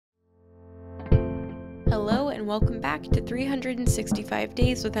Hello and welcome back to 365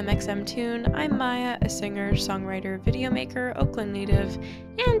 Days with mxmtoon. I'm Maia, a singer, songwriter, video maker, Oakland native,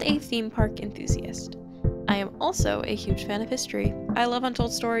 and a theme park enthusiast. I am also a huge fan of history. I love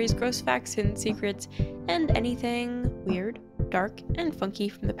untold stories, gross facts, hidden secrets, and anything weird, dark, and funky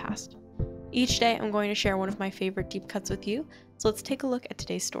from the past. Each day I'm going to share one of my favorite deep cuts with you, so let's take a look at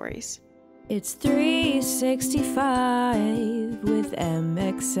today's stories. It's 365 with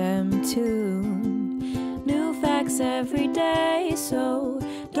mxmtoon. New facts every day, so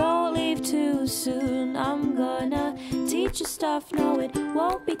don't leave too soon. I'm gonna teach you stuff, no it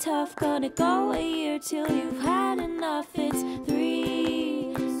won't be tough. Gonna go a year till you've had enough. It's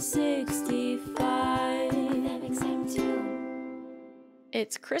 365 mxmtoon.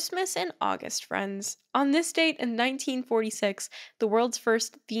 It's Christmas in August, friends. On this date in 1946, the world's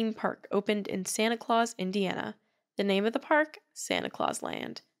first theme park opened in Santa Claus, Indiana. The name of the park? Santa Claus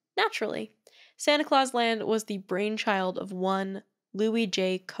Land. Naturally. Santa Claus Land was the brainchild of one Louis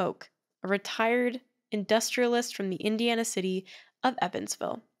J. Koch, a retired industrialist from the Indiana city of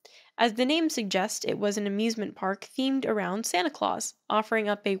Evansville. As the name suggests, it was an amusement park themed around Santa Claus, offering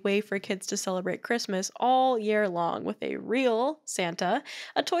up a way for kids to celebrate Christmas all year long with a real Santa,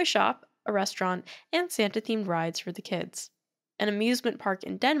 a toy shop, a restaurant, and Santa-themed rides for the kids. An amusement park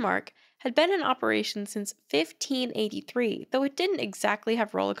in Denmark had been in operation since 1583, though it didn't exactly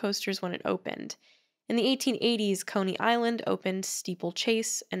have roller coasters when it opened. In the 1880s, Coney Island opened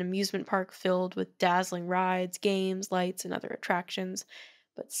Steeplechase, an amusement park filled with dazzling rides, games, lights, and other attractions.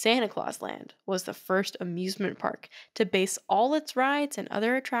 But Santa Claus Land was the first amusement park to base all its rides and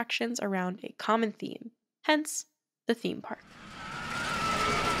other attractions around a common theme, hence the theme park.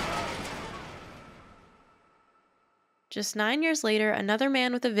 Just 9 years later, another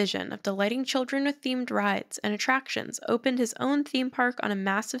man with a vision of delighting children with themed rides and attractions opened his own theme park on a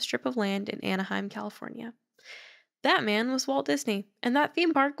massive strip of land in Anaheim, California. That man was Walt Disney, and that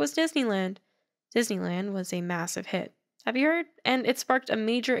theme park was Disneyland. Disneyland was a massive hit. Have you heard? And it sparked a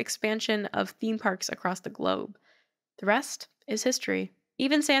major expansion of theme parks across the globe. The rest is history.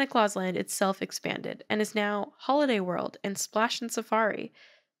 Even Santa Claus Land itself expanded and is now Holiday World and Splash and Safari.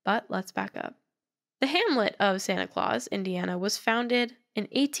 But let's back up. The hamlet of Santa Claus, Indiana, was founded in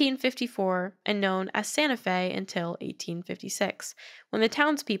 1854 and known as Santa Fe until 1856, when the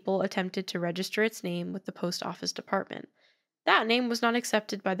townspeople attempted to register its name with the post office department. That name was not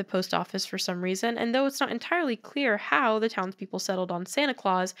accepted by the post office for some reason, and though it's not entirely clear how the townspeople settled on Santa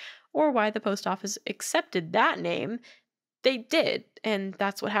Claus or why the post office accepted that name, they did, and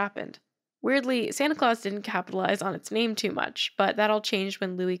that's what happened. Weirdly, Santa Claus didn't capitalize on its name too much, but that all changed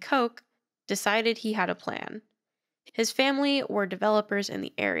when Louis Koch decided he had a plan. His family were developers in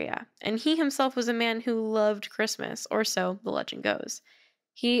the area, and he himself was a man who loved Christmas, or so the legend goes.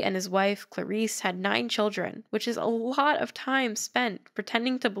 He and his wife, Clarice, had 9 children, which is a lot of time spent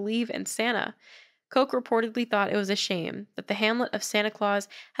pretending to believe in Santa. Koch reportedly thought it was a shame that the hamlet of Santa Claus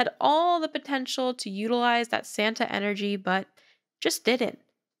had all the potential to utilize that Santa energy, but just didn't.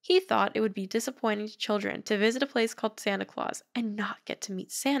 He thought it would be disappointing to children to visit a place called Santa Claus and not get to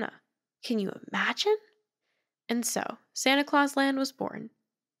meet Santa. Can you imagine? And so, Santa Claus Land was born.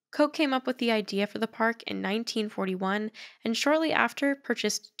 Koch came up with the idea for the park in 1941 and shortly after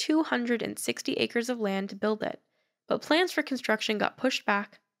purchased 260 acres of land to build it, but plans for construction got pushed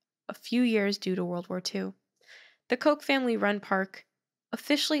back a few years due to World War II. The Koch family-run park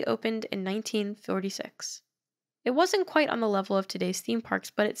officially opened in 1946. It wasn't quite on the level of today's theme parks,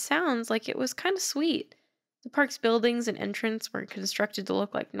 but it sounds like it was kind of sweet. The park's buildings and entrance were constructed to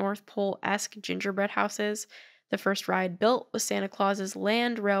look like North Pole-esque gingerbread houses. The first ride built was Santa Claus's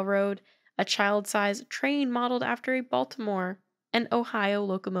Land Railroad, a child-sized train modeled after a Baltimore and Ohio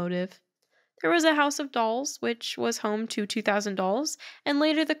locomotive. There was a House of Dolls, which was home to 2,000 dolls, and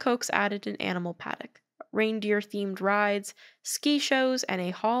later the Kochs added an animal paddock, reindeer-themed rides, ski shows, and a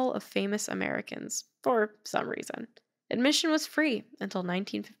Hall of Famous Americans, for some reason. Admission was free until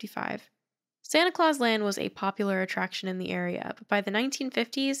 1955. Santa Claus Land was a popular attraction in the area, but by the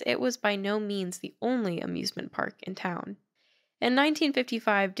 1950s, it was by no means the only amusement park in town. In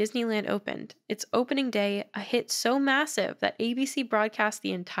 1955, Disneyland opened, its opening day a hit so massive that ABC broadcast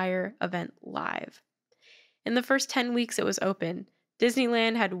the entire event live. In the first 10 weeks it was open,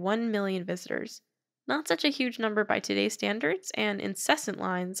 Disneyland had 1 million visitors. Not such a huge number by today's standards, and incessant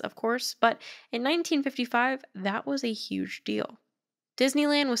lines, of course, but in 1955, that was a huge deal.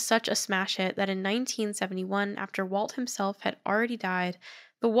 Disneyland was such a smash hit that in 1971, after Walt himself had already died,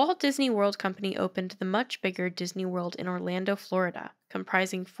 the Walt Disney World Company opened the much bigger Disney World in Orlando, Florida,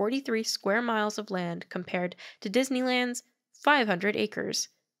 comprising 43 square miles of land compared to Disneyland's 500 acres.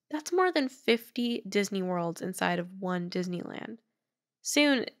 That's more than 50 Disney Worlds inside of one Disneyland.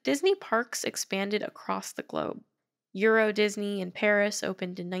 Soon, Disney parks expanded across the globe. Euro Disney in Paris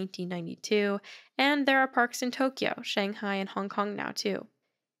opened in 1992, and there are parks in Tokyo, Shanghai, and Hong Kong now too.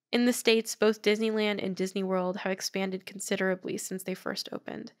 In the States, both Disneyland and Disney World have expanded considerably since they first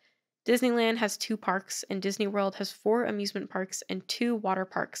opened. Disneyland has 2 parks, and Disney World has 4 amusement parks and 2 water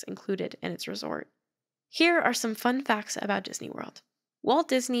parks included in its resort. Here are some fun facts about Disney World. Walt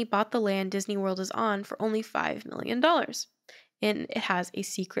Disney bought the land Disney World is on for only $5 million, and it has a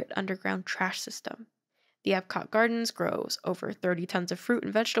secret underground trash system. The Epcot Gardens grows over 30 tons of fruit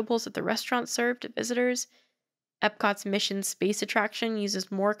and vegetables that the restaurants serve to visitors. Epcot's Mission Space attraction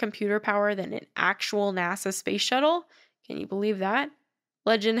uses more computer power than an actual NASA space shuttle. Can you believe that?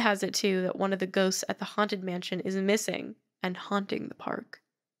 Legend has it too that one of the ghosts at the Haunted Mansion is missing and haunting the park.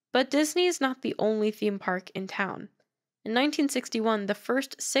 But Disney is not the only theme park in town. In 1961, the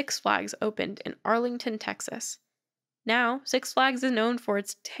first Six Flags opened in Arlington, Texas. Now, Six Flags is known for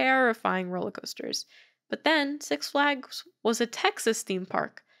its terrifying roller coasters. But then, Six Flags was a Texas theme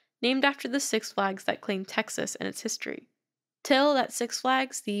park, named after the Six Flags that claim Texas in its history. Till that Six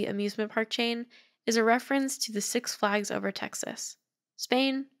Flags, the amusement park chain, is a reference to the Six Flags over Texas.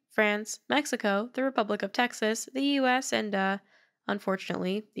 Spain, France, Mexico, the Republic of Texas, the US, and,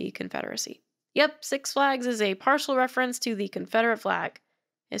 unfortunately, the Confederacy. Yep, Six Flags is a partial reference to the Confederate flag.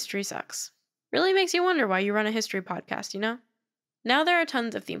 History sucks. Really makes you wonder why you run a history podcast, you know? Now there are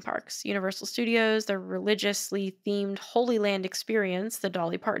tons of theme parks. Universal Studios, the religiously themed Holy Land Experience, the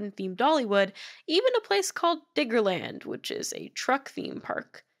Dolly Parton themed Dollywood, even a place called Diggerland, which is a truck theme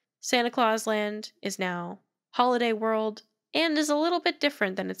park. Santa Claus Land is now Holiday World, and is a little bit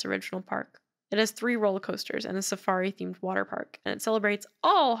different than its original park. It has 3 roller coasters and a safari-themed water park, and it celebrates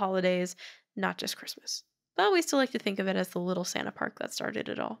all holidays, not just Christmas. But we still like to think of it as the little Santa park that started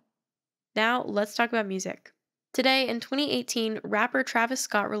it all. Now, let's talk about music. Today, in 2018, rapper Travis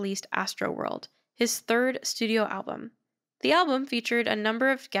Scott released Astroworld, his 3rd studio album. The album featured a number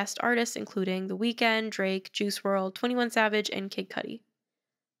of guest artists including The Weeknd, Drake, Juice WRLD, 21 Savage, and Kid Cudi.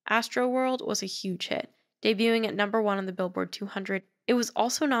 Astroworld was a huge hit, debuting at number 1 on the Billboard 200. It was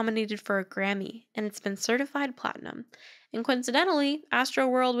also nominated for a Grammy, and it's been certified platinum. And coincidentally,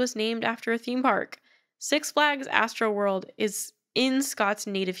 Astroworld was named after a theme park. Six Flags Astroworld is in Scott's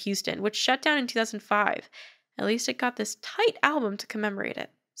native Houston, which shut down in 2005. At least it got this tight album to commemorate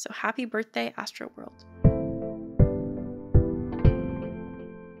it. So happy birthday, Astroworld.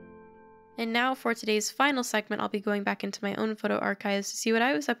 And now for today's final segment, I'll be going back into my own photo archives to see what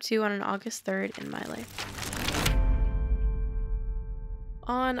I was up to on an August 3rd in my life.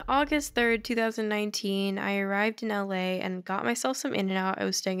 On August 3rd, 2019, I arrived in LA and got myself some In-N-Out. I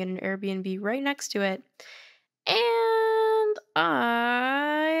was staying at an Airbnb right next to it. And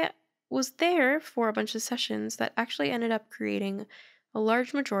I was there for a bunch of sessions that actually ended up creating a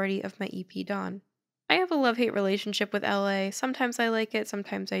large majority of my EP Dawn. I have a love-hate relationship with LA. Sometimes I like it,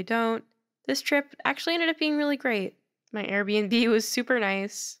 sometimes I don't. This trip actually ended up being really great. My Airbnb was super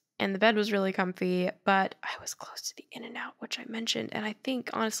nice, and the bed was really comfy, but I was close to the In-N-Out, which I mentioned, and I think,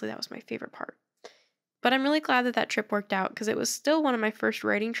 honestly, that was my favorite part. But I'm really glad that that trip worked out, because it was still one of my first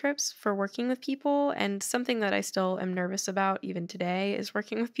writing trips for working with people, and something that I still am nervous about even today is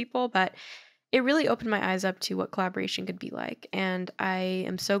working with people, but it really opened my eyes up to what collaboration could be like, and I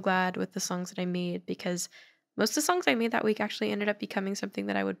am so glad with the songs that I made, because most of the songs I made that week actually ended up becoming something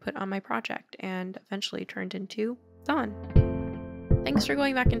that I would put on my project, and eventually turned into Dawn. Thanks for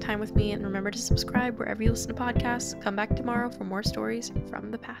going back in time with me, and remember to subscribe wherever you listen to podcasts. Come back tomorrow for more stories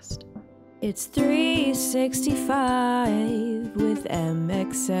from the past. It's 365 with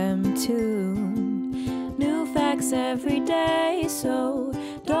mxmtoon. New facts every day, so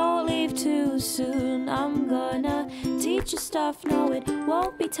don't leave too soon. I'm gonna teach you stuff, no it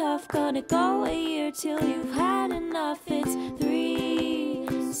won't be tough. Gonna go a year till you've had enough.